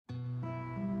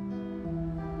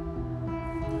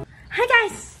Hi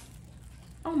guys!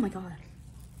 Oh my god.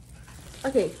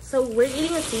 Okay, so we're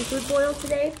eating a seafood boil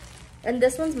today. And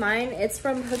this one's mine. It's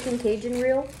from Hook and Cajun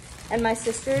Reel. And my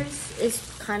sister's is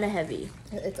kind of heavy.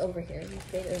 It's over here.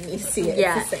 They don't need to see it.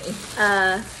 Yeah. It's the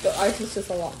same. But ours is just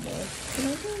a lot more. Can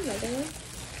I do another one?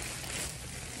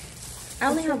 I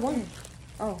only have one.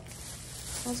 Oh.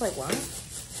 I was like, what?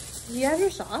 Do you have your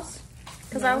sauce?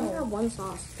 Because I only have one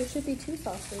sauce. There should be 2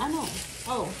 sauces. I know.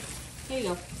 Oh, here you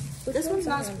go. Which This one's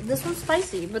not. on? This one's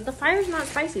spicy, but the fire's not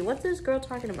spicy. What's this girl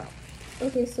talking about?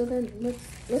 Okay, so then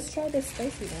let's try this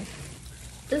spicy one.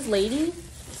 This lady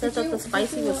said that the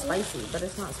spicy you was want one? spicy, but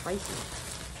it's not spicy.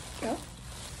 No?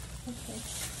 Okay.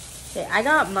 Okay, I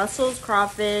got mussels,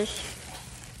 crawfish,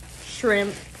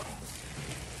 shrimp,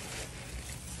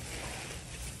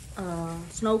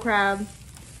 snow crab,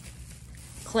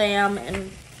 clam, and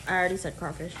I already said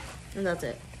crawfish, and that's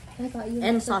it. I got you.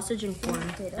 And sausage and corn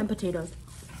potato. and potatoes.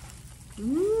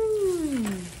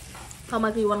 Mmm. How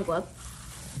much do you want a glove?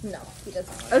 No, he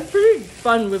doesn't want It's pretty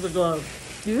fun with a glove.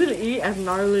 You can eat as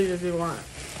gnarly as you want. it.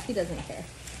 He doesn't care.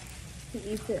 He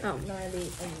eats it Oh. gnarly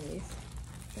anyways.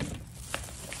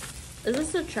 Is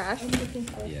this the trash? I'm looking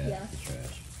for Yeah, it's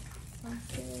trash.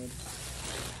 sausage.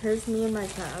 Here's me and my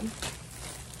tab.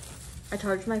 I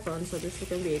charged my phone, so this is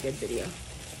gonna be a good video.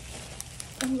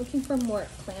 I'm looking for more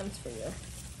clams for you.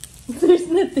 There's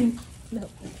nothing. No.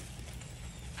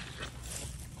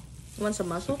 You want some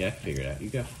muscle? Okay, I figured it out. You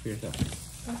got to figure it out.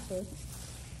 Okay.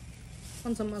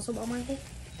 Want some muscle, ball, Michael?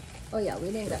 Oh yeah,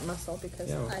 we didn't get mussel because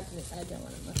Yeah. I didn't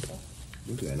want a mussel.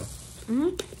 You do, I know.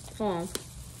 Hold on.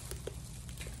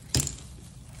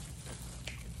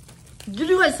 Did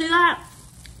you guys see that?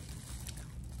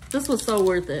 This was so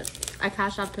worth it. I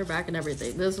cashed out her back and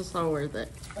everything. This was so worth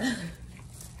it.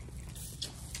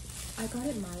 I got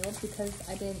it mild because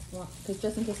I didn't want, because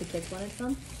just in case the kids wanted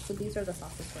some. So these are the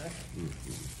sauces for us.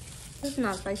 This is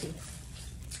not spicy.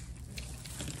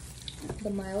 The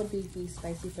mild would be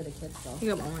spicy for the kids though.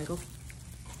 You got one, Michael.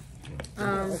 I'm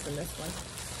gonna open this one.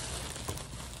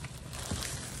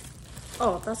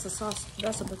 Oh, that's a sauce.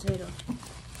 That's a potato.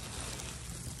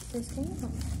 This thing?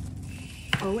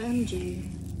 OMG.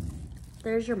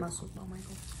 There's your muscle, ball,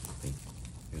 Michael. Thank you.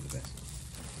 You're the best.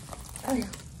 Oh yeah.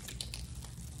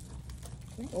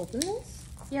 Can I open this?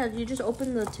 Yeah, you just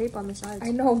open the tape on the sides. I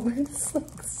know, but it's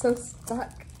like so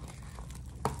stuck.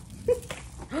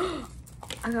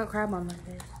 I got crab on my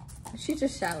face. She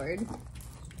just showered.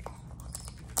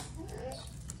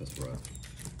 That's rough.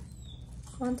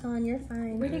 Quanton, you're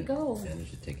fine. Where'd it go? Man, they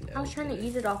should take an I was trying to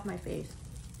eat it off my face.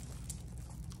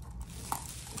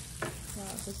 Wow,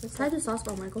 this is Try like the sauce,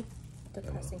 ball, Michael.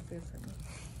 depressing food for me.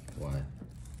 Why?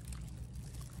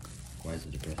 Why is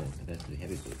it depressing? That's the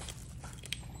heavy food.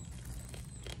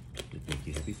 Does it make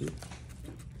you heavy food?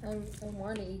 I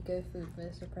want to eat good food, but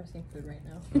it's depressing food right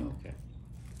now. Oh, okay.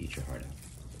 Eat your heart out.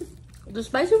 The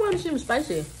spicy one seems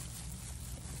spicy.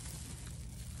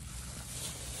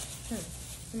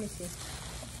 Let me see.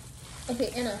 Okay,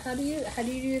 Anna, how do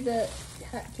you do the?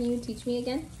 Can you teach me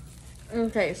again?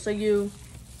 Okay, so you...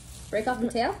 Break off the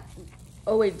tail?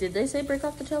 Oh wait, did they say break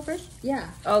off the tail first? Yeah.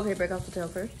 Oh, okay, break off the tail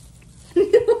first.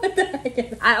 What the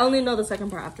heck? I only know the second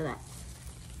part after that.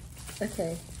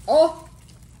 Okay. Oh,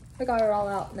 I got it all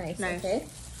out. Nice. Nice. Okay.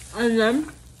 And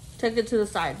then take it to the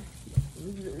side.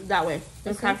 That way.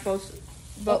 And Okay. crack both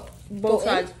Go both in?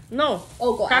 sides. No.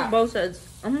 Oh, go crack out. both sides.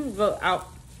 I'm gonna go out.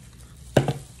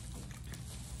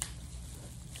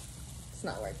 It's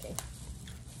not working.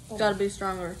 Gotta be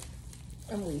stronger.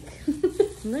 I'm weak.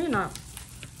 No, you're not.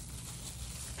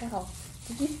 Wow.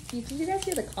 Did you guys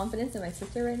hear the confidence in my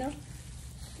sister right now?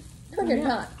 No, you're Yeah.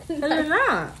 not. No, you're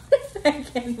not. I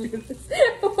can't do this.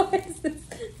 Why is this?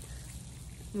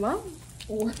 Well,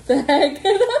 What the heck?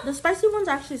 the spicy one's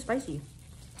actually spicy.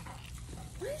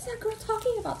 What is that girl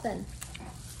talking about then?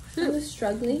 I Who? was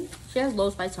struggling. She has low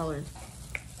spice tolerance.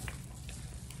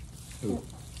 Who?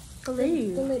 The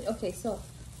lady. The lady. Okay, so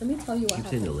let me tell you what Keep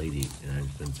saying the happened. lady, and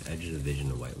I just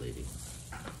envision a white lady.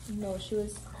 No, she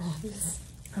was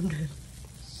I'm dead.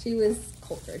 she was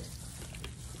cultured,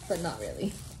 but not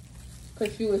really.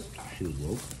 Cause she was She was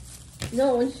woke.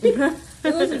 no when she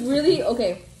it was really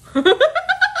okay. So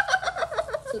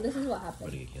this is what About to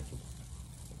happened. get canceled.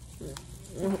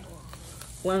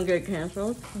 Wanna get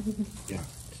canceled? Yeah.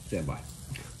 Stand by.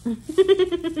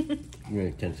 You're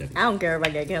in 10 seconds. I don't care if I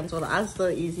get canceled. I'll still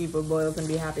eat seafood boils and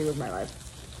be happy with my life.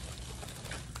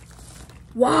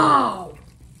 Wow!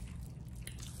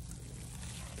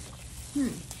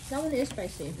 That one is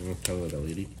spicy. I'm gonna tell her the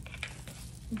lady.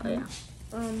 Oh yeah.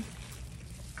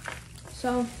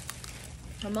 So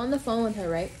I'm on the phone with her,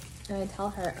 right? And I tell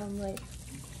her, I'm like,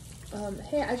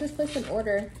 hey, I just placed an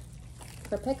order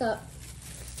for pickup.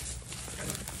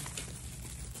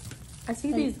 I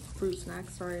see these fruit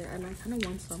snacks, sorry, and I kind of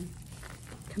want some.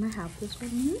 Can I have this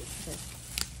one?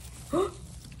 Okay.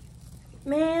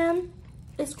 Man,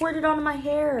 it squirted onto my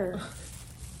hair.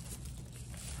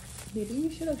 Maybe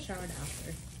you should have showered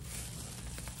after.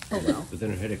 Oh well. But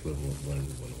then her headache went away.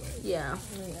 Yeah,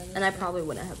 and I probably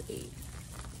wouldn't have ate.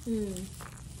 She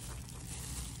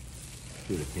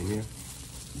would have came here,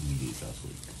 immediately fell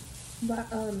asleep. But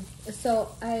so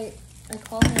I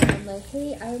called her and I'm like,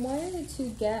 hey, I wanted to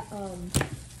get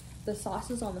the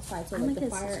sauces on the side, so I'm like gonna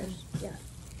the get fire and scissors.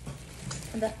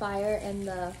 the fire and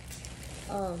the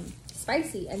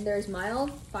spicy, and there's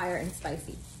mild, fire, and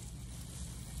spicy.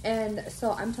 And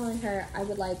so I'm telling her I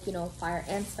would like, you know, fire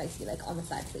and spicy, like on the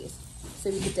side, please,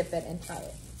 so we could dip it and try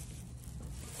it.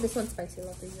 This one's spicy,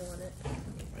 lovely. You want it?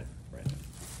 Right.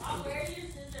 Where's your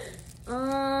scissors?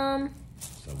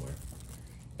 Somewhere.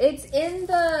 It's in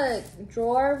the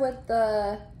drawer with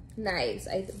the knives,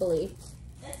 I believe.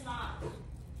 It's not.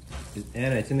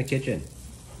 Anna, it's in the kitchen.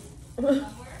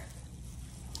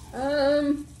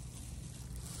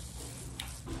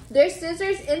 There's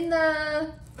scissors in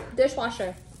the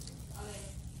dishwasher.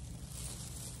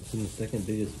 It's in the second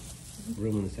biggest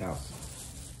room in this house.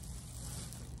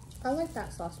 I like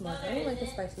that sauce more. I don't like the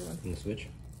spicy one. Can you switch?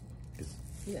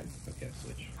 Yeah. Okay, I'll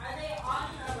switch. Are they on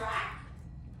a rack?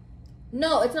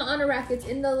 No, it's not on a rack. It's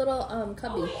in the little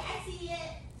cubby. I see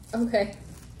it. Okay.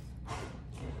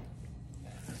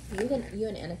 You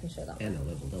and Anna can share that one. Anna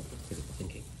leveled up with critical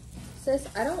thinking. Sis,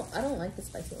 I don't like the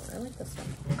spicy one. I like this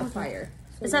one. The fire.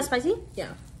 So Is that spicy?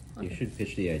 Yeah. You should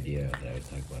pitch the idea that I was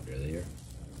talking about earlier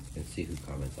and see who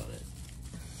comments on it.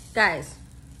 Guys,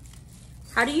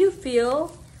 how do you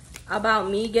feel about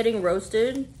me getting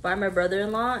roasted by my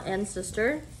brother-in-law and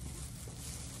sister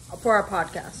for our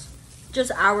podcast?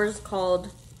 Just ours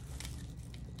called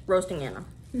Roasting Anna.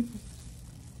 I mean,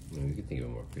 we could think of a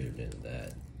more creative name than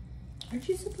that. Aren't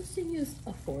you supposed to use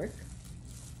a fork?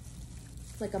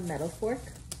 Like a metal fork?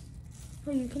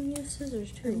 Oh, you can use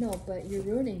scissors I too. know, but you're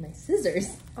ruining my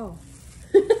scissors. Oh.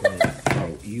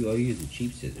 Oh, you use the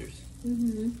cheap scissors.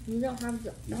 You don't have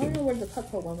the. I don't know where the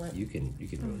Cutco one went. You can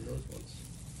ruin those ones.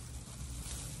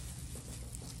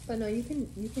 But no, you can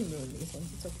ruin these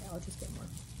ones. It's okay. I'll just get more.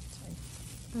 It's fine.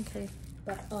 Okay.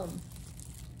 But oh,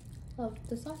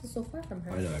 the sauce is so far from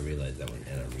her. I know. I realized that when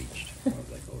Anna reached, I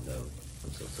was like, "Oh no,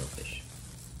 I'm so selfish."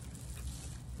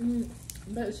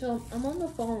 But so I'm on the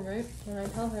phone, right? And I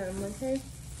tell her, I'm like, hey,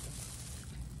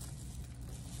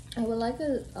 I would like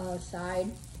a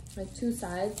side, like 2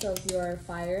 sides of your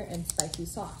fire and spicy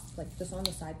sauce, like just on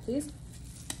the side, please.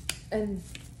 And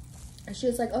she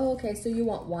was like, oh, okay, so you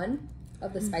want one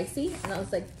of the spicy? And I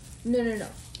was like, no.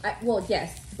 Well,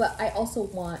 yes, but I also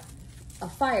want a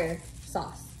fire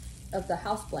sauce of the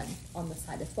house blend on the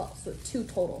side as well, so 2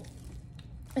 total.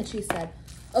 And she said,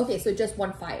 okay, so just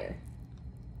 1 fire.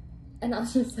 And I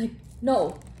was just like,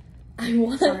 no, I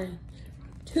want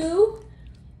two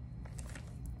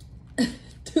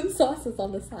sauces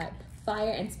on the side,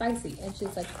 fire and spicy. And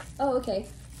she's like, oh, okay.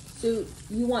 So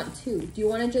you want 2. Do you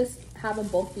want to just have them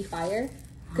both be fire?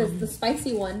 Because the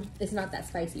spicy one is not that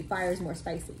spicy. Fire is more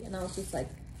spicy. And I was just like,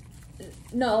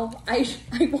 no, I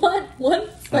want 1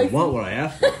 spicy. I want what I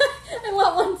asked for. I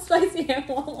want 1 spicy. I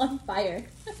want 1 fire.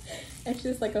 And she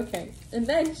was like, okay. And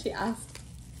then she asked,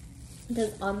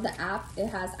 because on the app it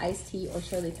has iced tea or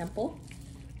Shirley Temple,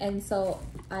 and so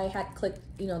I had clicked,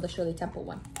 you know, the Shirley Temple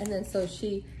one, and then so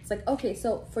she's like, okay,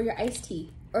 so for your iced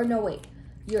tea, or no wait,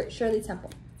 your Shirley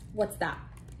Temple, what's that?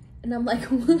 And I'm like,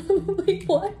 like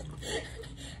what?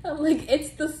 I'm like,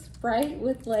 it's the Sprite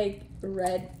with like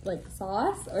red like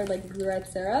sauce or like red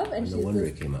syrup, and No she's wonder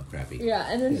just, it came out crappy. yeah,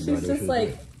 and then Yeah, no she's idea just what she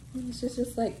like, she's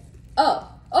just like, oh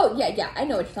yeah, I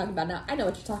know what you're talking about now. I know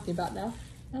what you're talking about now.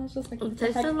 And I was just like, It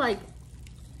tasted like,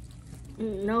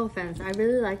 no offense, I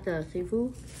really like the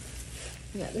seafood,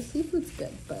 yeah, the seafood's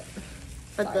good, but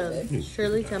the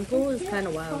Shirley Temple is kind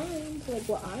of wild. Find, like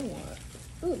what I want.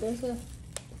 Ooh, there's a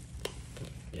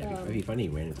Yeah, if you find any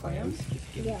random clams,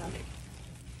 just give yeah. them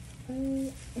to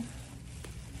me.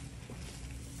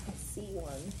 I see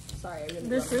one. Sorry, I really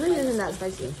This love really it. isn't that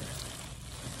spicy.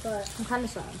 But I'm kind of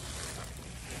sad.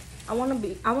 I want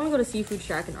to go to Seafood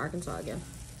Shack in Arkansas again.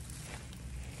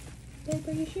 babe,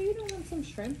 are you sure you don't want some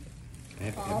shrimp?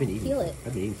 I've been eating. peel it.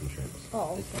 I've been eating some shrimps.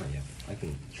 Oh, It's okay. fine, yeah. I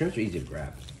can. Shrimps are easy to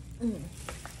grab.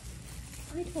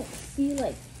 I don't see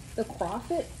like the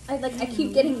crawfish. I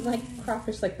keep getting like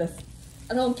crawfish like this.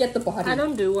 I don't get the body. I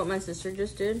don't do what my sister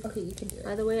just did. Okay, you can do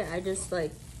By it. the way, I just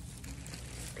like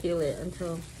peel it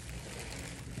until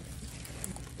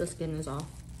the skin is off.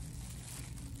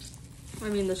 I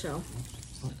mean the shell.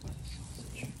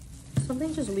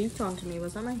 Something just leaked onto me.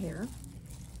 Was that my hair?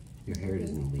 Your hair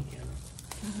doesn't leak, Anna.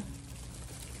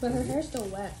 But her hair's still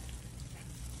wet.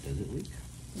 Does it leak?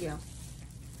 Yeah. What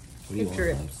do you It want?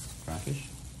 drips. Like, crawfish?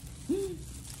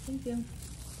 Thank you.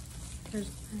 There's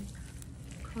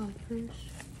crawfish.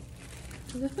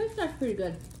 The fish is pretty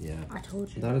good. Yeah. I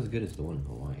told you. Not as good as the one in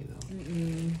Hawaii, though.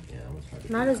 Yeah, it was hard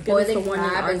to Not beat. as good as the Boiling one in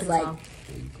crab is Arkansas. like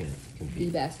Yeah, you can't the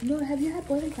compete. best. No, have you had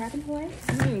boiling crab in Hawaii?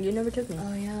 You never took me.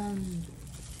 Oh yeah.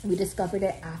 We discovered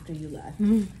it after you left.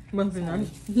 Must be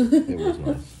nice. It was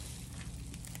nice.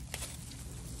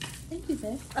 Thank you,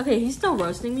 babe. Okay, he's still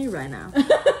roasting me right now.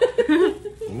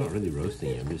 I'm not really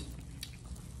roasting you. I'm just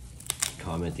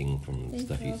commenting from Thank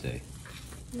stuff you you. say.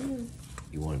 Mm.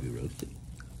 You want to be roasted?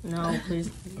 No, please,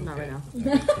 not right now.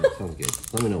 Okay, sounds good.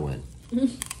 Let me know when.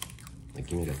 Like,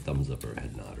 give me like a thumbs up or a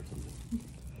head nod or something.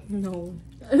 No.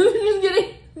 Just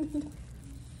kidding.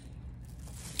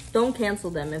 Don't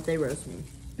cancel them if they roast me.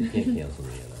 You can't cancel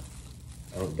me, Anna.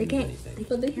 I don't They lose can't. anything.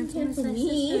 But they can cancel my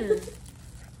me. sister.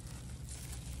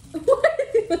 Why are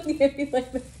you looking at me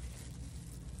like that?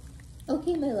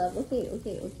 Okay, my love.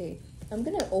 Okay. I'm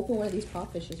gonna open one of these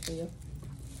crawfishes for you.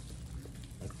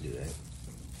 Let's do that.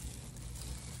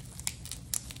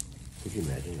 Could you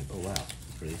imagine? Like, oh wow,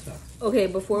 this really sucks. Okay,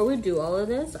 before we do all of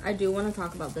this, I do want to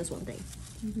talk about this one thing.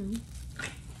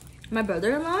 My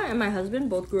brother-in-law and my husband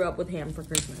both grew up with ham for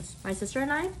Christmas. My sister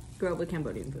and I grew up with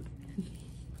Cambodian food.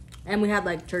 And we had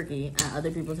like turkey at other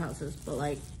people's houses, but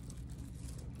like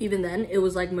even then it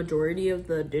was like majority of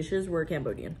the dishes were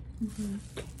Cambodian.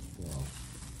 Well,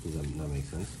 does that not make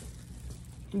sense?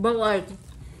 But like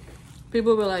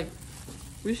people were like,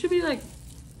 we should be like,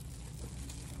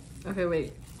 okay,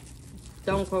 wait,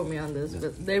 don't quote me on this,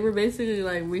 but they were basically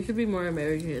like, we should be more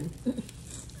American.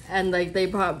 And like they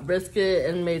brought brisket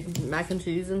and made mac and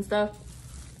cheese and stuff.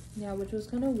 Yeah, which was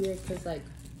kind of weird because like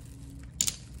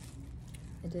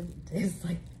it didn't taste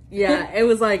like. Yeah, it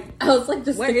was like, I was like,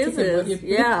 just what stick is to this? Cambodian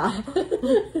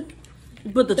food. Yeah.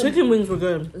 But the chicken wings were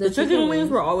good. The chicken chicken wings wings.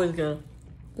 were always good.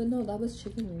 But no, that was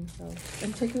chicken wings though,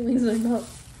 and chicken wings are not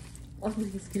on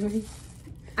Thanksgiving.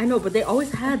 I know, but they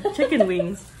always had chicken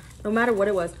wings, no matter what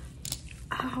it was.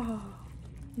 Oh,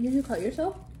 Did you cut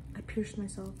yourself? I pierced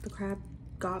myself. The crab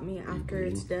got me after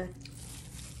its death.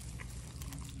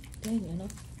 Dang, Anna.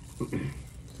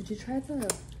 Did you try the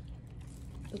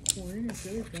corn? It's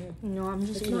really good. No, I'm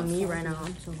just It's eating not meat right now.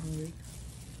 salty. I'm so hungry.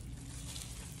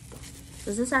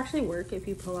 Does this actually work if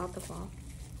you pull out the claw?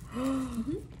 Oh.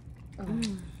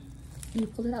 You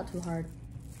pulled it out too hard.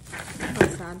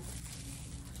 That's sad.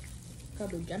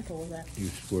 Gotta be gentle with it. You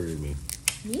squirted me.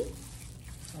 Me?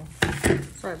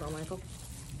 Sorry about Michael.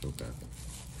 Okay.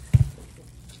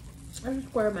 I just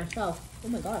squared myself. Oh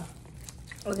my god.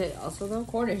 Okay, also though.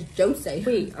 Corn is Jose.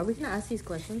 Wait, are we gonna ask these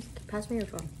questions? Pass me your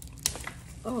phone.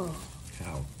 Oh,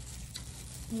 How?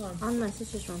 Hold on. on my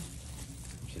sister's phone.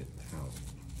 Shit, how?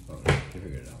 Oh, you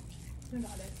figured it out. I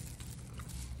got it.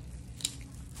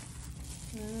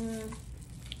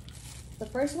 The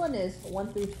first one is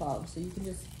 1 through 12, so you can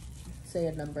just say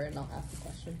a number and I'll ask the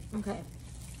question. Okay.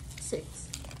 6.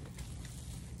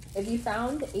 If you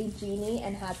found a genie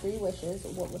and had 3 wishes,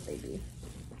 what would they be?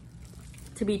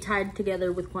 To be tied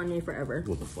together with Kanye forever.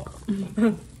 What the fuck?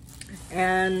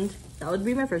 And that would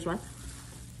be my first one.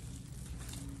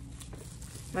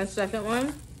 My second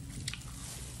one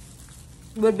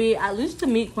would be at least to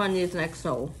meet Kanye's next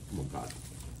soul. Oh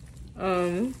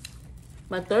god.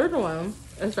 My third one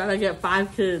is trying to get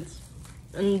 5 kids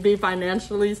and be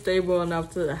financially stable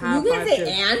enough to have You 5 can say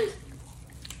kids.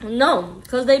 No,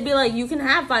 because they'd be like, you can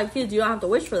have 5 kids, you don't have to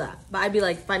wish for that. But I'd be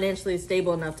like financially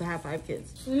stable enough to have 5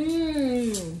 kids.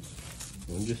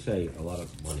 Don't just say a lot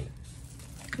of money.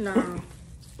 No,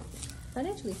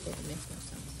 Financially stable makes no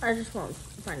sense. I just want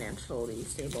financially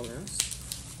stableness.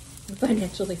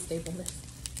 Financially stableness.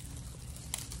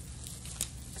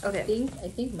 Okay. I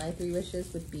think my 3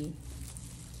 wishes would be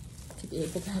to be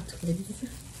able to have twins.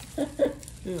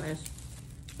 Nice.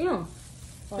 Yeah,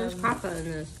 there's Papa in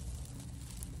this.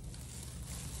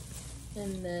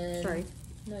 And then Sorry.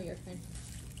 No, you're fine.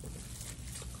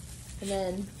 And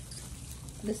then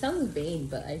this sounds vain,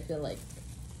 but I feel like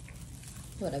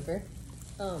whatever.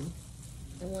 I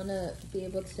wanna be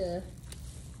able to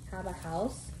have a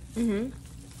house Mm-hmm.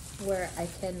 where I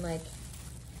can like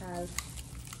have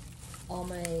all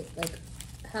my like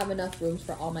have enough rooms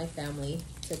for all my family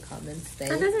to come and stay.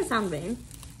 That doesn't sound vain.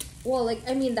 Well, like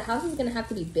I mean, the house is gonna have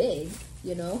to be big,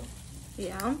 you know.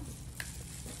 Yeah.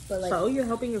 But like, So you're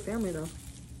helping your family though.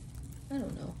 I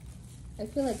don't know. I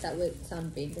feel like that would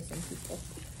sound vain to some people.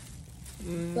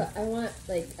 Mm. But I want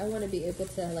to be able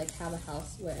to like have a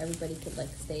house where everybody could like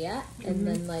stay at, and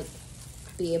then like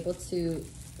be able to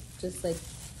just like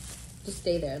just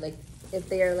stay there. Like if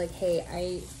they're like, hey,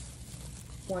 I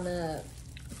wanna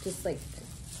just like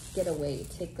get away,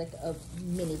 take like a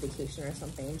mini vacation or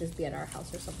something, and just be at our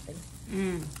house or something.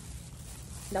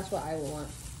 That's what I would want.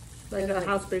 Like And, a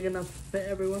house big enough for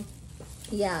everyone.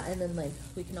 Yeah, and then like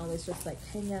we can always just like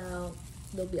hang out.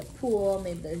 There'll be a pool.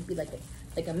 Maybe there'd be like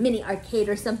a mini arcade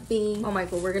or something. Oh,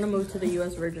 Michael, we're gonna move to the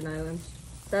U.S. Virgin Islands.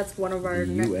 That's one of our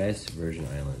The U.S. Virgin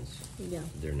Islands. Yeah.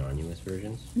 They're non-U.S.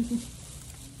 versions.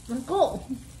 Michael.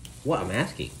 What? I'm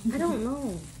asking. I don't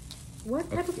know.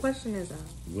 What type of question is that?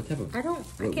 What type of? I Well,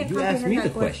 can't you asked comprehend me that the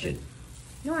question.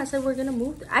 No, I said we're gonna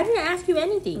move. I didn't ask you It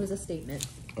anything. was a statement.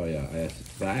 Oh yeah, I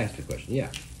asked the question. Yeah.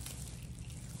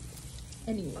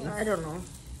 Anyways, I don't know.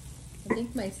 I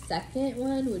think my second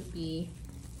one would be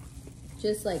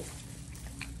just like,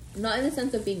 not in the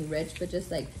sense of being rich, but just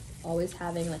like always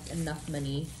having like enough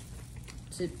money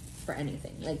for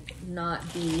anything. Like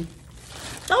not be.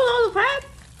 That was all the crab.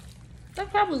 That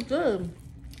crab was good.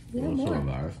 We have Well, some of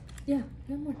more. ours. Yeah,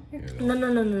 we have more. Here. Here you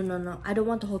go. No. I don't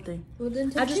want the whole thing. Well, then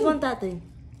I take just two. want that thing.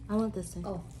 I want this thing.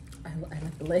 Oh, I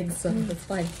like the legs, so that's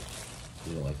fine.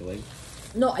 You don't like the leg?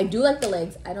 No, I do like the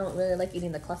legs. I don't really like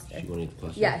eating the cluster. She won't eat the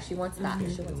cluster? Yeah, she wants that. Okay,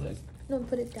 She the wants leg. this. No,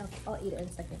 put it down. I'll eat it in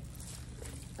a second.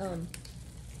 Sorry,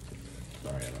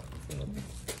 I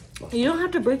don't. You don't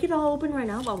have to break it all open right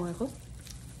now, Bob Michael.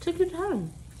 Take your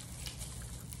time.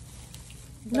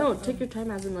 No, take your time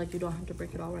as in like you don't have to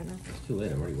break it all right now. It's too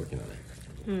late. I'm already working on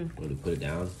it. Want to put it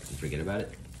down and forget about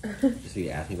it? Just so you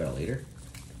ask me about it later?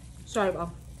 Sorry,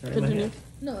 Bob. Sorry, my Continue. hand.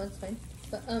 No, that's fine.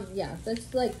 But yeah,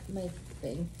 that's like my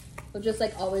thing. But just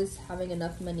like always having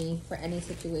enough money for any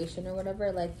situation or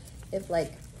whatever. Like if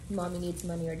like mommy needs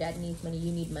money or daddy needs money,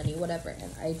 you need money, whatever.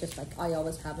 And I just like I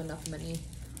always have enough money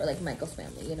for like Michael's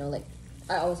family. You know, like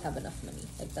I always have enough money.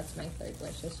 Like that's my third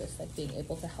wish. It's just like being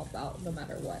able to help out no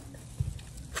matter what.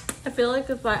 I feel like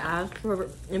if I asked for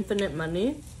infinite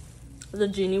money, the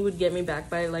genie would get me back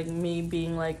by like me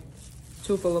being like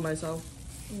too full of myself.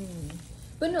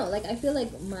 But no, like I feel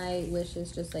like my wish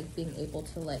is just like being able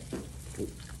to like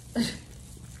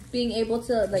being able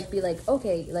to like be like,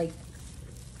 okay, like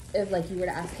if like you were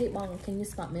to ask, hey mom, can you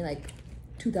spot me like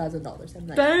 $2,000? I'm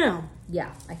like, Damn.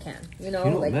 yeah, I can. You know,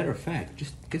 You know, like matter of fact,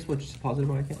 just guess what? Just deposit in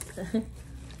my account.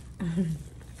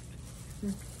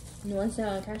 you want to send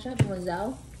on Cash App? You want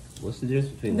Zelle? What's the difference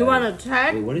between You that? want a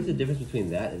tag? Wait, what is the difference between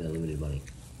that and unlimited money?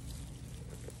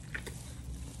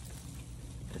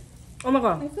 Oh my I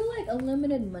god. feel like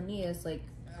unlimited money is like,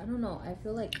 I don't know. I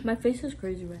feel like My face is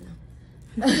crazy right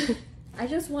now. I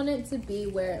just want it to be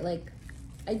where like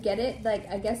I get it. Like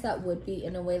I guess that would be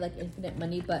in a way like infinite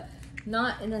money, but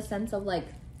not in a sense of like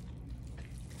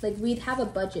we'd have a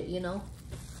budget, you know?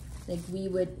 Like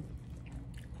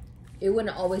it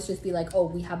wouldn't always just be like, oh,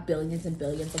 we have billions and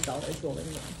billions of dollars rolling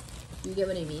in. You get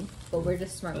what I mean? But we're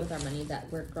just smart with our money that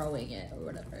we're growing it or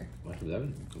whatever.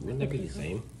 Actually, wouldn't that be the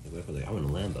same? Like, if I was like, I want a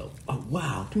Lambo. Oh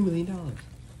wow, $2 million.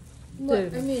 But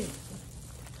Dude. I mean,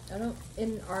 I don't.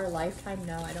 In our lifetime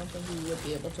now, I don't think we would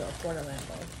be able to afford a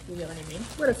Lambo. You get what I mean?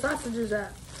 Where the sausage is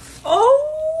at?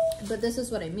 Oh! But this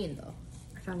is what I mean, though.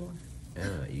 I found one.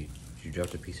 Yeah, you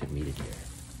dropped a piece of meat in here.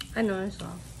 I know, I saw.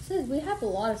 Sis, we have a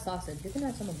lot of sausage. You can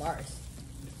have some of ours.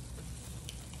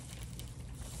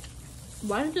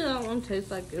 Why did that one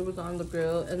taste like it was on the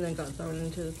grill and then got thrown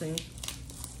into the thing?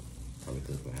 Probably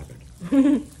because what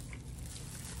happened.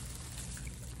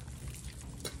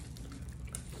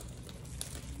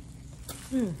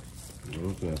 No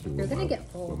one's gonna ask me You're what gonna my, get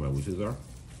full. what my wishes are.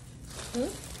 Hmm?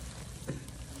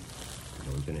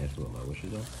 No one's gonna ask me what my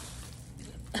wishes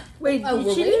are. Wait, Oh,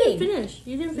 we're she didn't waiting. finish.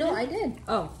 You didn't finish? No, I did.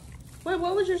 Oh. Wait,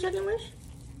 what was your second wish?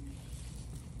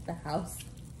 The house.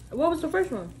 What was the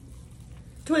first one?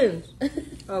 Twins.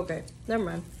 Okay, never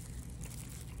mind.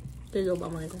 They go by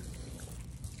my idea.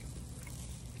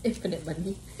 Infinite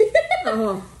money.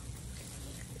 Oh.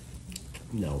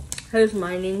 No, How's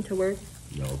mining to work?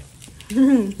 no. Right,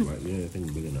 we don't have anything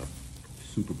big enough.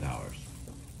 Superpowers.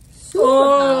 Superpowers.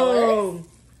 Oh.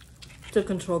 To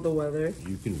control the weather.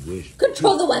 You can wish.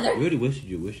 Control the weather. You already wished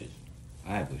your wishes.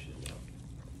 I have wishes now.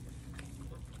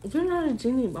 You're not a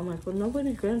genie, but Michael.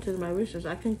 Nobody granted my wishes.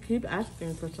 I can keep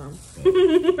asking for some.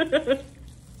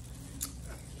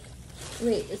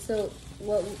 Wait, so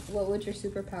what would your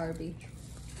superpower be?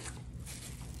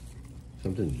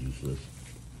 Something useless,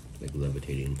 like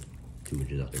levitating 2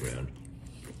 inches off the ground.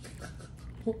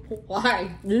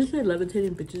 Why? Did you say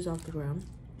levitating bitches off the ground?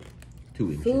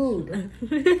 2 inches. Food.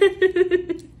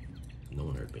 No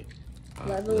one heard me.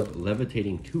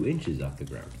 Levitating 2 inches off the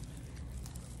ground.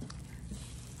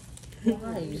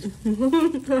 Why?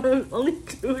 Only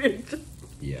 2 inches.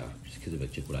 Yeah, just because of a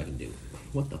chip, what I can do.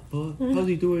 What the fuck? How's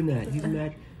he doing that? He's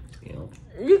mad. You know.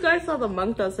 You guys saw the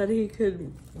monk that said he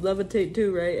could levitate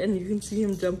too, right? And you can see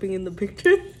him jumping in the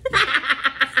picture.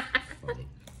 Funny.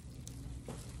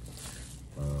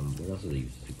 What else is a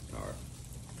superpower?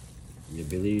 The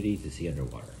ability to see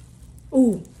underwater.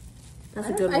 Ooh, that's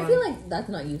a good one. I feel like that's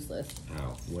not useless.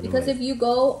 How? Because if you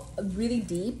go really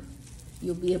deep,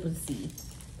 you'll be able to see.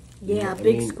 Yeah, I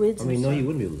big mean, squids. I mean, and no, stuff. you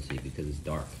wouldn't be able to see because it's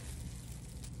dark.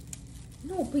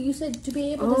 No, but you said to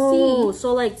be able Oh, to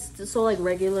so like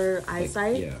regular Like,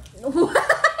 eyesight. yeah. see. What?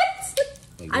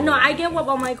 Like, I know. I get what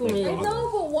Michael like, means. I know,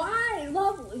 but why?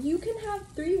 Love, you can have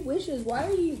 3 wishes. Why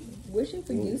are you wishing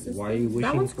for useless Why are you things?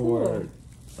 That wishing one's for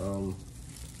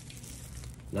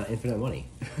not infinite money?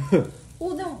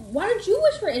 Well, then why don't you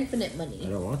wish for infinite I money?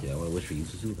 don't want to. I want to wish for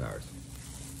useless superpowers.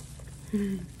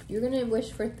 You're gonna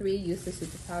wish for 3 useless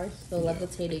superpowers, so Yeah.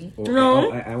 levitating. Or,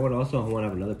 No. I want to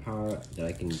have another power that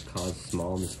I can cause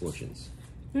small misfortunes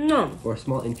No, or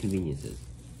small inconveniences.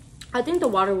 I think the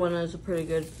water one is a pretty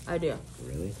good idea.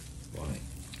 Really? Why?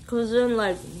 Cause then,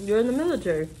 like, you're in the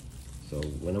military, So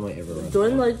when am I ever around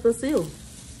join water? like the SEALs.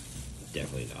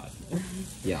 Definitely not.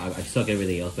 Yeah, I suck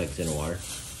everything else back in the water.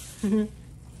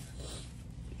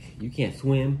 You can't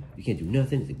swim. You can't do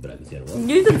nothing. But I can stand in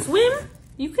water. You can swim.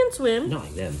 You can swim. Not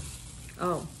like them.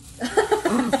 Oh.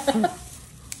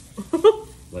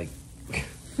 Like.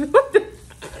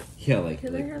 Yeah, like.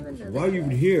 Can I have another why are you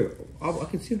even here? I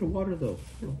can see underwater though.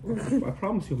 I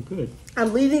promise you, I'm good.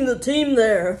 I'm leading the team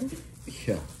there.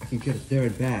 Yeah, I can get us there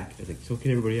and back. It's like, so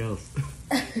can everybody else.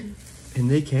 And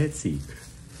they can't see.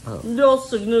 They're all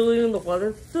signaling in the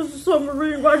water. There's a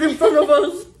submarine right in front of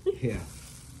us. Yeah.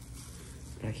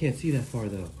 I can't see that far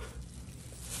though.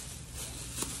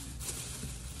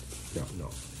 No.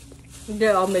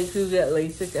 Yeah, I'll make you get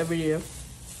LASIK every year.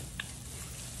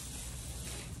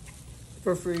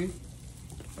 For free.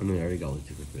 I mean, I already got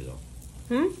LASIK for free though.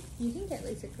 You can get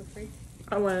LASIK for free.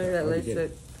 I want to get already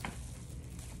did. LASIK.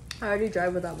 I already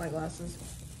drive without my glasses.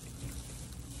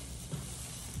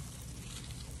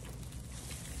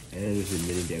 And just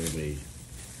admitting to everybody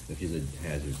that she's a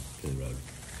hazard to the road.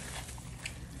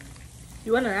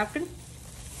 You want a napkin? No,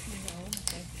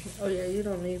 okay. Oh yeah, you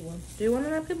don't need one. Do you want a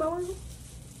napkin, Bowen?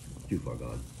 Too far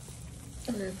gone.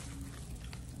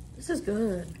 This is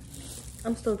good.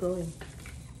 I'm still going.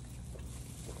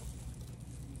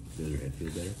 Does your head feel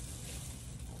better?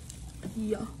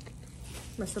 Yeah.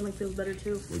 My stomach feels better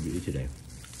too. What did you eat today?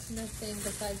 Nothing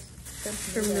besides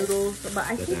From noodles, but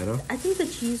I That's Anna? think the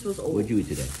cheese was old. What did you eat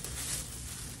today?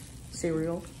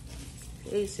 Cereal.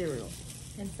 I ate cereal.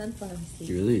 and sunflower seeds.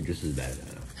 You're really just as bad as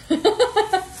Anna.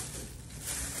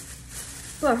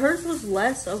 But hers was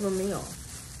less of a meal.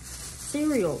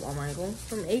 Cereal, oh Michael,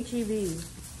 from HEB.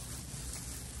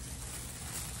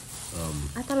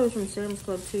 I thought it was from Sam's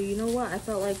Club too. You know what? I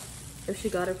felt like if she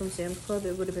got it from Sam's Club,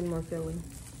 it would have been more filling.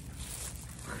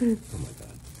 Oh my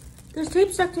god. There's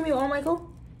tape stuck to me, oh Michael.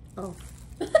 Oh.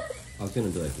 I was gonna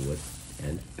be like, what?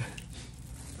 And?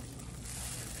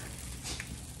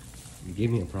 You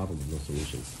gave me a problem with no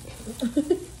solution.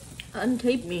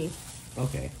 Untape me.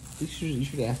 Okay. You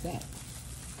should ask that.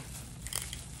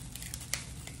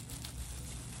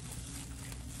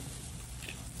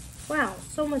 Wow,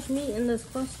 so much meat in this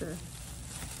cluster.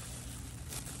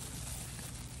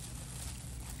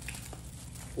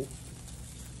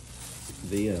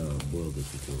 They boiled this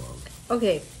for too long.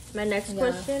 Okay, my next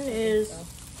question is,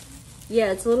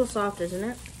 yeah, it's a little soft, isn't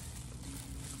it?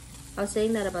 I was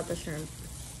saying that about the shrimp.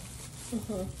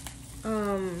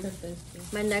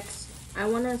 My next, I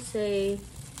want to say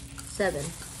 7.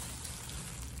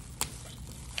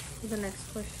 The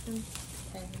next question.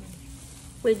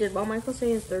 Wait, did Michael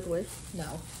say his third wish?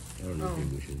 No. I don't know if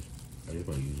he wishes. I just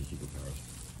want to use the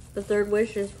superpowers. The third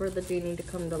wish is for the genie to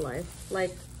come to life.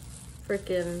 Like,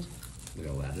 freaking, Like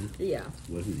Aladdin? yeah.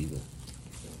 What if he's evil?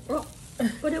 Oh,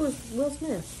 but it was Will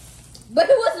Smith. But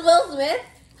it was Will Smith.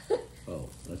 Oh,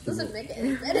 that's Doesn't make it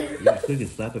any better. Yeah, so he can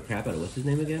slap the crap out of what's his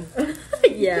name again?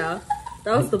 Yeah,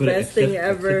 that was the But best thing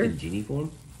ever. Except in genie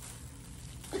form?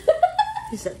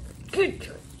 He said, "Get,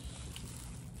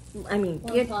 I mean,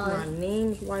 get my Wonton.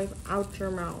 name's wife out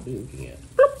your mouth." What are you looking at?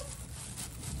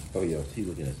 Oh, yeah, he's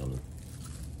looking at something.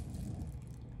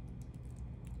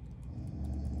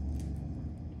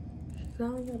 She's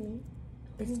yelling at me.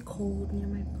 It's cold near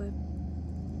my foot.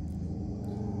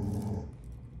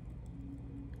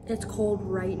 It's cold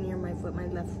right near my foot, my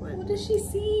left foot. What does she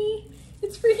see?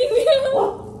 It's freaking me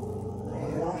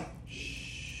out.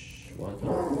 Shh,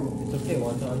 Wonton. It's okay,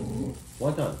 Wonton.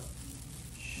 Wonton.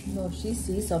 No, she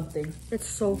sees something. It's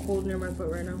so cold near my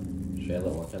foot right now. Should I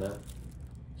let Wonton out?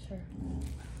 Sure.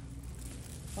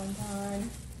 One time.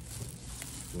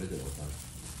 Where is it all time?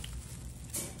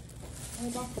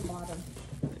 Right off the bottom.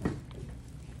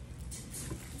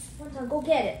 One time, go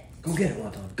get it. Go get it,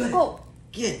 Wonton. Go. Go.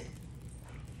 Get it.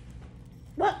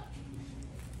 What?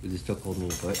 Is it still cold in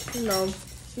your foot? No.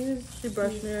 She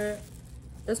brushed near it.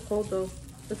 It's cold though.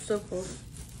 It's still cold.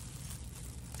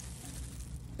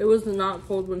 It was not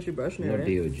cold when she brushed You near know it.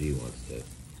 DOG wants to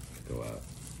go out.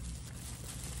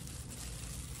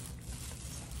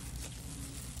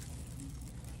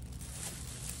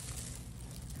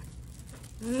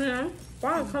 Yeah.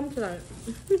 Why don't come tonight?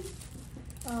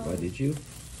 Why did you?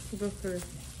 Because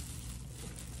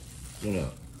No.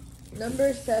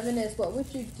 Number 7 is what would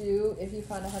you do if you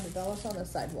found $100 on the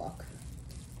sidewalk?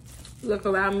 look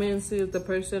around me and see if the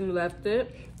person left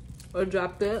it or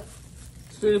dropped it.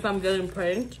 See if I'm getting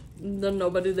pranked. Then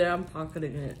nobody there, I'm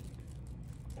pocketing it.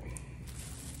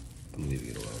 I'm leaving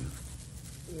it alone.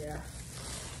 Yeah.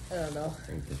 I don't know.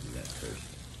 I'm thinking that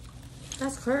first.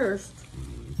 That's cursed.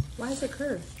 Why is it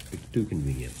cursed? It's too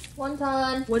convenient. One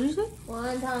time. What did you say? One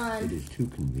It time. is too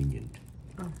convenient.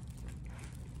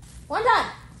 One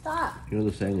time. Stop. You know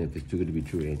the saying, if it's too good to be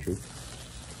true, it ain't true?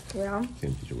 Yeah.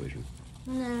 Same situation.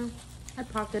 Nah. I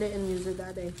pocket it and use it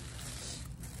that day.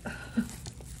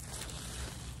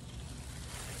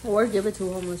 Or give it to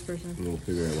a homeless person. And we'll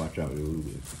figure out, watch out.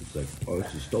 It's like, oh,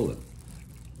 this is stolen.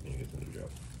 And you get another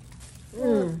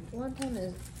job. One time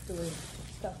is doing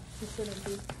stuff you shouldn't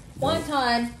do. One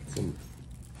time. Some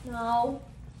No.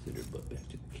 sit your butt back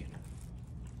to the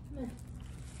can.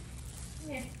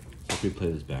 Yeah. If we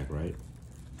play this back, right?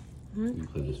 You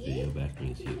play this video back and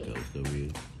you see it goes over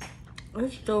you.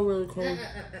 It's still really cold.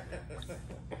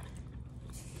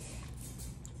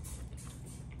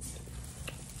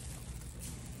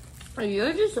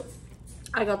 You're just...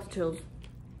 I got the chills.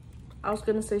 I was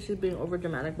gonna say she's being over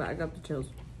dramatic, but I got the chills.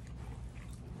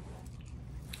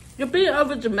 You're being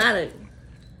over dramatic.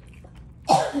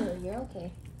 You're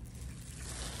okay.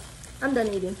 I'm done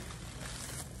eating.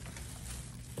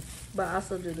 But I'll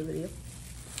still do the video.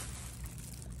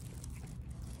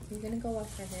 You're gonna go wash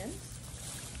your hands?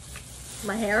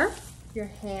 My hair? Your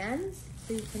hands?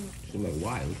 So you can... She's like,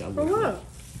 why? Look how For what?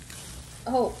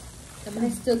 Oh. Am I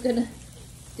still gonna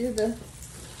do the...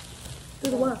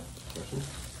 Do the what?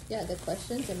 Yeah, the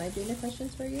questions? Am I doing the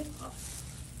questions for you?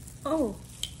 Oh.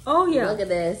 Oh, yeah. Look at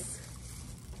this.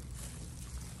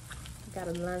 Got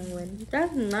a long one.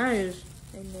 That's nice.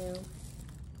 I know.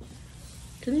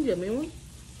 Can you get me one?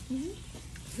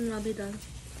 And I'll be done.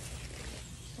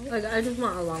 Like, I just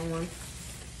want a long one.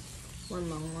 One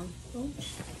long one.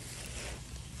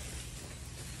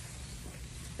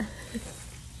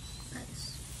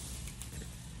 Nice.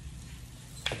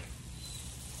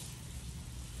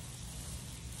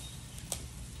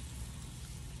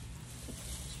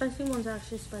 Spicy one's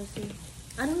actually spicy.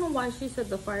 I don't know why she said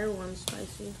the fire one's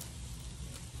spicy.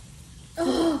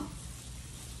 Oh!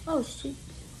 Oh, she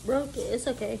broke it. It's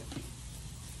okay.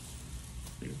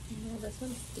 No, this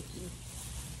one's sticky.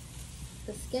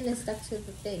 The skin is stuck to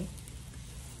the thing.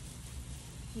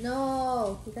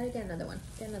 No! You gotta get another one.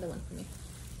 Get another one for me.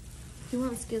 You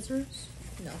want skizzers?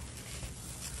 No.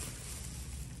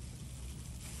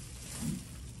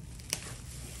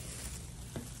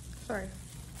 Sorry.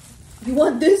 You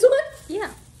want this one? Yeah.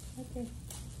 Okay.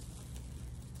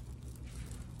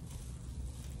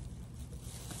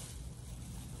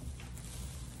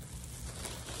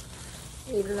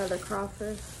 Eat another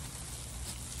crawfish.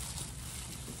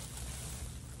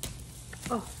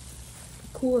 Oh, the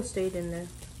cool stayed in there.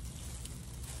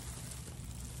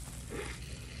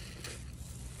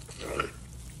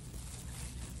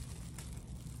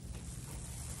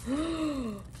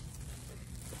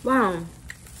 Wow,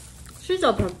 she's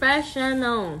a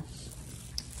professional.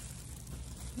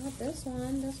 Not this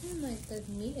one. This one, like, the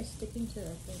meat is sticking to the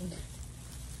thing.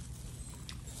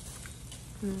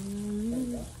 There we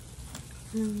go.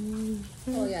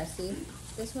 Oh, yeah, see?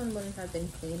 This one wouldn't have been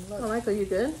clean. Oh, Look. Michael, you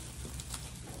good?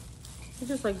 You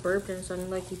just like burped and sounded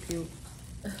like you puked.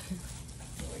 I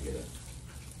get it.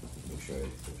 Make sure I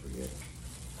don't forget.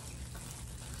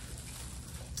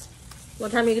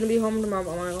 What time are you gonna be home tomorrow,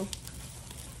 Michael?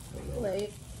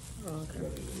 Late. Oh, okay.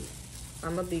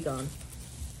 I'm gonna be gone.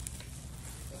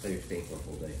 I thought you were staying for a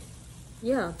full day.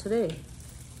 Yeah, today.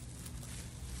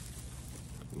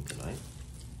 And tonight?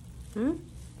 Hmm? You're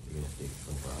gonna stay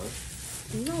for 24 hours?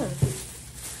 No,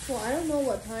 Well, I don't know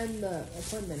what time the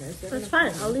appointment is. They're that's gonna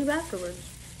fine. call I'll me. leave afterwards.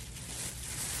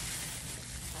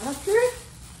 After?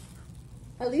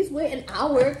 At least wait an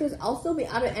hour, because I'll still be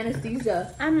out of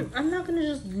anesthesia. I'm not gonna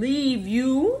just leave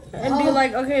you and be Oh.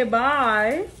 like, okay,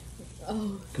 bye.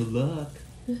 Oh. Good luck.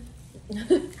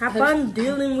 Have fun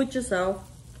dealing with yourself.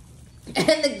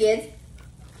 And the kids,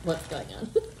 what's going on?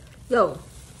 Yo,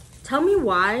 tell me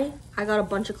why I got a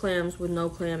bunch of clams with no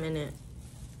clam in it.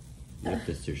 You have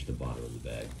to search the bottom of the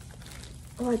bag.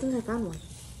 Oh, I think I found one.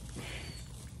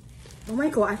 Oh,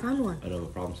 Michael, I found one. I know, I'm a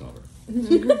problem solver.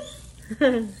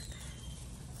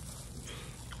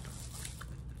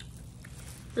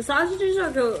 The sausages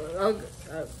are blah,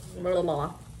 blah,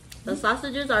 blah. The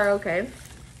sausages are okay.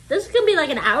 This could be like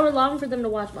an hour long for them to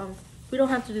watch, Mom. We don't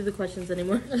have to do the questions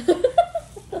anymore.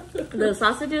 The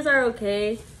sausages are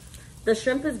okay. The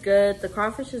shrimp is good. The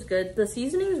crawfish is good. The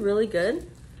seasoning is really good.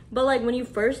 But like when you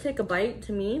first take a bite,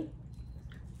 to me,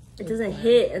 it doesn't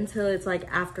hit until it's like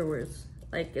afterwards.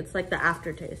 Like it's like the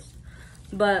aftertaste.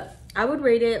 But I would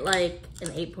rate it like an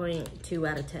 8.2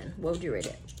 out of 10. What would you rate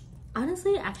it?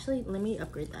 Honestly, actually, let me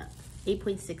upgrade that.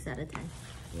 8.6 out of 10.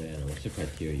 Yeah, no, what's the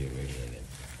criteria you're rating it again?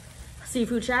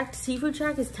 Seafood Shack. Seafood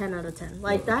Shack is 10 out of 10.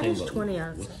 Like that is 20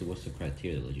 out of 10. What's the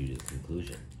criteria that led you to the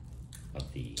conclusion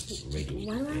of the rating?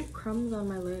 Why do I have crumbs on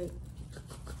my leg?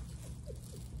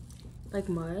 Like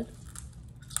mud?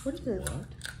 What is this? What?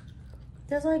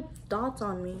 There's like dots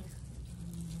on me.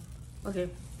 Okay,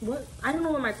 what? I don't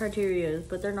know what my criteria is,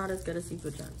 but they're not as good as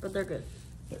Seafood Shack, but they're good.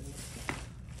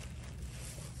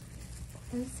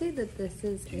 I'd say that this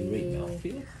is Do you rate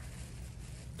mouthfeel?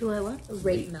 Do I what?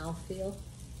 Rate mouthfeel.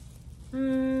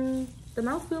 The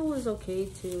mouthfeel was okay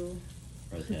too.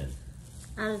 Or a 10?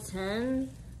 Out of 10,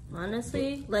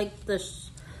 honestly, like the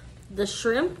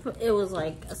shrimp, it was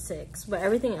like a 6, but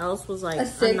everything else was like A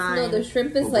 6? 9. No, the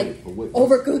shrimp is like wait.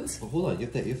 overcooked. But hold on, you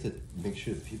have to make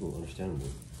sure that people understand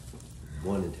what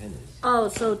 1 and 10 is. Oh,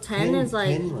 so 10 is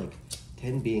like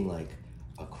 10 being like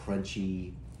a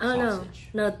crunchy Oh, no. sausage.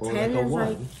 No, or 10 like a is 1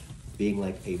 like- being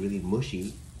like a really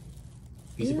mushy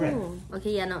piece of bread. Ew.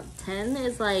 Okay, yeah, no. 10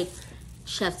 is like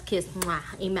chef's kiss, mwah,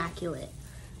 immaculate.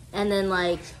 And then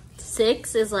like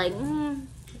 6 is like,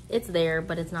 it's there,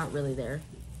 but it's not really there.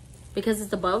 Because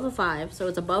it's above a 5, so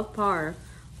it's above par.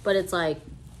 But it's like,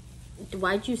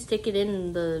 why'd you stick it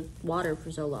in the water for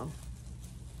so long?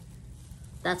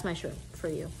 That's my shrimp for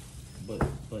you. But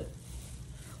What?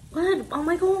 Oh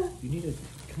my god. you need to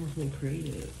come up with something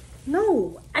creative.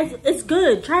 No, it's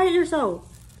good. Try it yourself.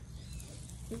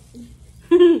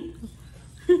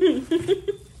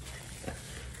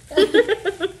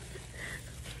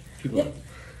 People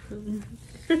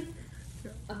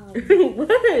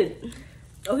What?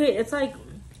 Okay, it's like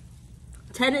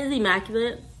 10 is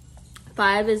immaculate,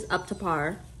 5 is up to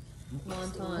par,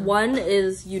 Wonton. 1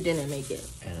 is you didn't make it.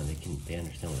 Anna, they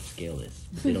understand what scale is.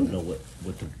 But they don't know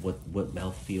what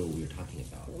mouthfeel we were talking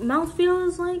about. Mouthfeel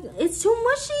is like, it's too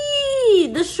mushy.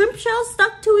 The shrimp shells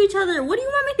stuck to each other. What do you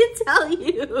want me to tell I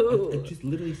you? just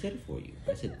literally said it for you.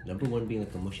 I said number 1 being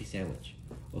like a mushy sandwich.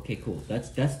 Okay, cool. That's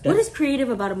What is creative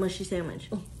about a mushy sandwich?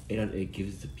 it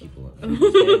gives the people an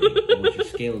understanding of what your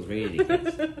scale is rated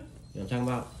against. You know what I'm talking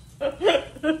about?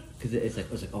 Because it's like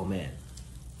oh man,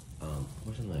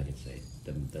 what's something I can say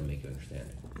that make you understand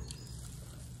it?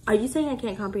 Are you saying I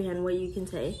can't comprehend what you can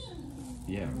say?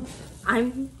 Yeah.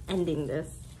 I'm ending this.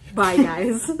 Bye,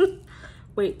 guys.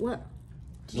 Wait, what?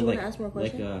 Did you No, want to ask more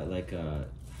questions? Like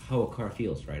how a car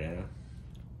feels, right, Anna?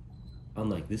 I'm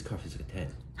like, this car feels like a 10.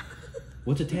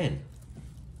 What's a 10?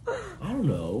 I don't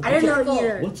know. I don't know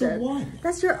either. What's a 1?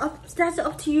 That's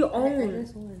up to your I own.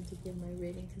 just wanted to give my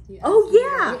rating because you. Oh asked me,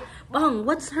 yeah. right?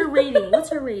 What's her rating? What's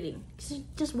her rating?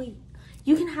 Just wait.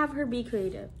 You can have her be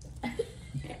creative. And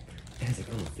it's like,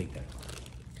 I don't think that hard.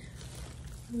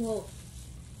 Well,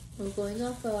 we're going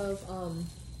off of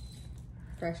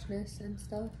freshness and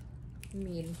stuff. I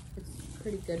mean, it's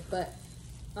pretty good, but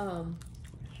I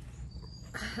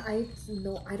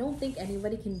don't think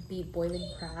anybody can beat boiling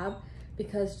crab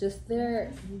because just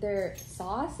their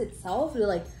sauce itself, they're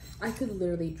like, I could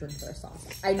literally drink their sauce.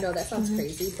 I know that sounds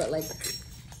crazy, but like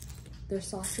their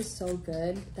sauce is so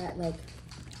good that like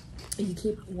you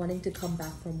keep wanting to come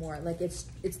back for more. Like it's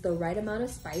the right amount of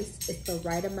spice, it's the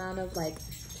right amount of like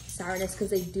sourness because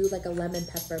they do like a lemon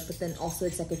pepper, but then also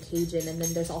it's like a Cajun, and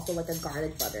then there's also like a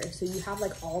garlic butter. So you have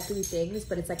like all 3 things,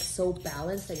 but it's like so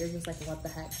balanced that you're just like, what the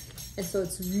heck? And so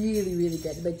it's really, really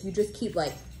good. Like you just keep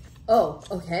like, oh,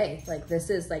 okay, like this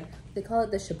is like, they call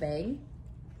it the shebang.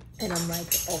 And I'm like,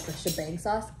 oh, the shebang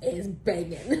sauce is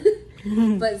banging.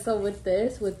 But so with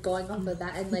this, with going off of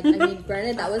that, and like, I mean,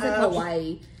 granted, that was in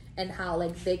Hawaii, and how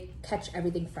like they catch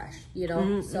everything fresh, you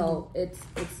know? So it's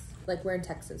like we're in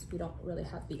Texas. We don't really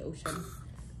have the ocean,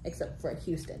 except for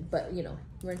Houston. But, you know,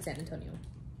 we're in San Antonio.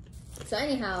 So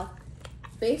anyhow,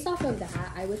 based off of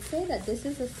that, I would say that this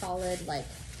is a solid like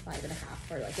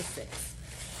 5.5 or like a 6.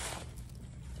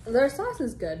 Their sauce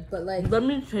is good, but like, Let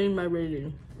me change my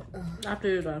rating after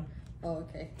you're done. Oh,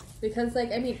 okay. Because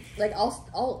like I mean, like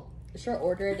I'll sure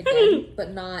order it again,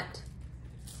 but not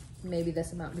maybe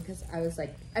this amount because I was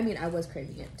like, I mean, I was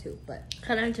craving it too, but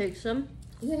Can I take some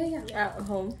yeah. at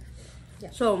home? Yeah.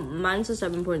 So mine's a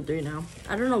 7.3 now.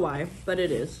 I don't know why, but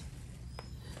it is.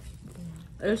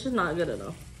 It's just not good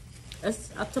enough.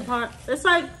 It's up to par. It's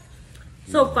like,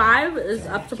 so 5 is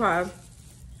up to par.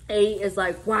 8 is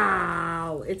like,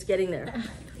 wow, it's getting there.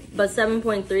 But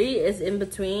 7.3 is in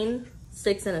between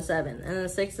 6 and a 7. And then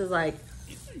 6 is like,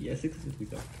 Yeah, 6 is we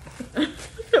go. I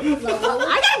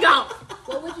gotta go.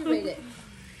 What would you rate it?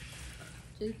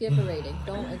 Just give a rating.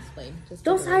 Don't explain. Just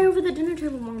Don't give a sigh over the dinner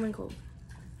table, Mom and Cole.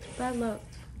 Bad luck.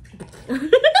 Accept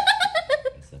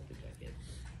it back in.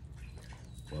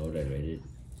 What would I rate it?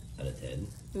 Out of 10?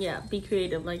 Yeah, be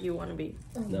creative like you want to be.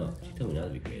 Oh my No, God. she told me not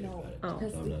to be creative No, about it. Oh.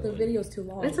 because So I'm not the going. video's too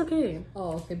long. It's okay.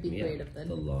 Oh, okay. Be Yeah, creative then.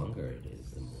 The longer it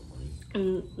is, the more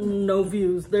money. No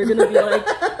views. They're gonna be like,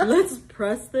 let's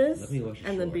press this Let me watch a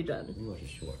and then short. be done. Let me watch a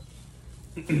short.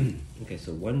 Okay,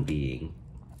 so one being,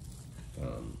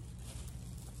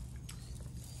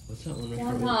 what's that one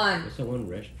restaurant? Come on. What's that one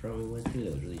restaurant we went to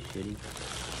that was really shitty?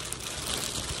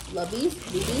 Lubbies?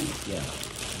 Lubbies? Yeah,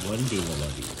 one being a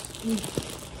Lubby.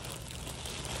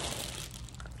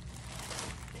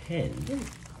 10.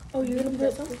 Oh, you're gonna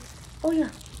put some? Oh yeah.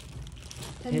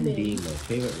 10 being my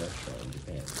favorite restaurant in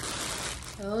Japan.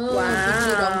 Oh,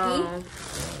 Wow. Yeah.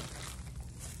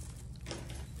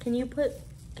 Can you put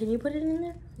it in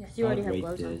there? Yeah. 'Cause you already I'll have rate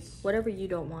gloves on. this. Whatever you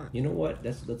don't want. You know what?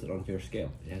 That's an unfair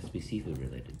scale. It has to be seafood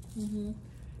related. Mm-hmm. It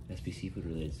has to be seafood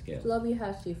related scale. Lubby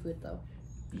has seafood though.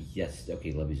 Yes,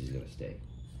 okay, Lubby's is gonna stay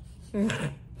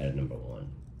at number 1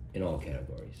 in all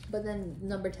categories. But then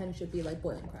number 10 should be like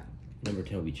boiling crab. Number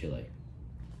 10 will be Chile.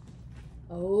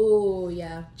 Oh,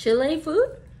 yeah. Chile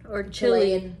food or Chile?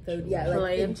 Chilean food. Yeah,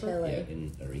 like in Chilean food? Chile. Yeah,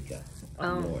 in Arica, Oh.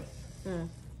 up north. Mm.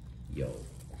 Yo.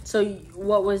 So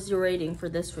what was your rating for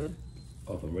this food?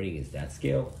 Oh, if I'm rating it that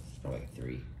scale, it's probably like a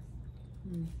 3.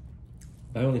 Mm.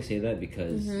 I only say that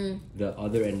because Mhm. the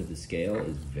other end of the scale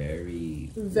is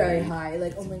very Very weighed. high.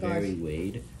 Like, oh It's my very gosh.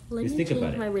 weighed. Let Just me think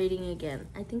about change it. my rating again.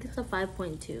 I think it's a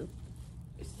 5.2.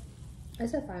 I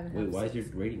said 5.5. Wait, why is your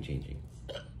rating changing?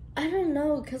 I don't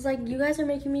know, cause like you guys are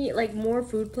making me like more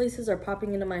food places are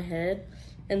popping into my head,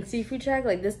 and Seafood Shack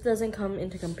like this doesn't come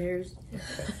into comparison.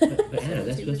 But Anna,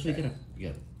 that's what you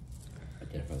gotta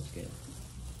identify the scale.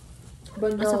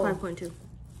 But That's a no. 5.2.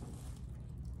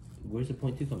 Where's the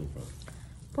 0.2 coming from?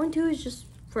 0.2 is just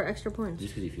for extra points.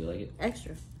 Just because you feel like it?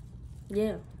 Extra.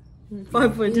 Yeah. He,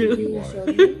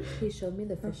 5.2. he showed me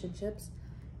the fish and chips,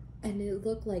 and it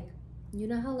looked like, you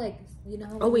know how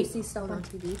Oh, wait. you see stuff on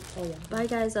TV? Oh yeah. Bye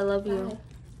guys, I love you. Bye.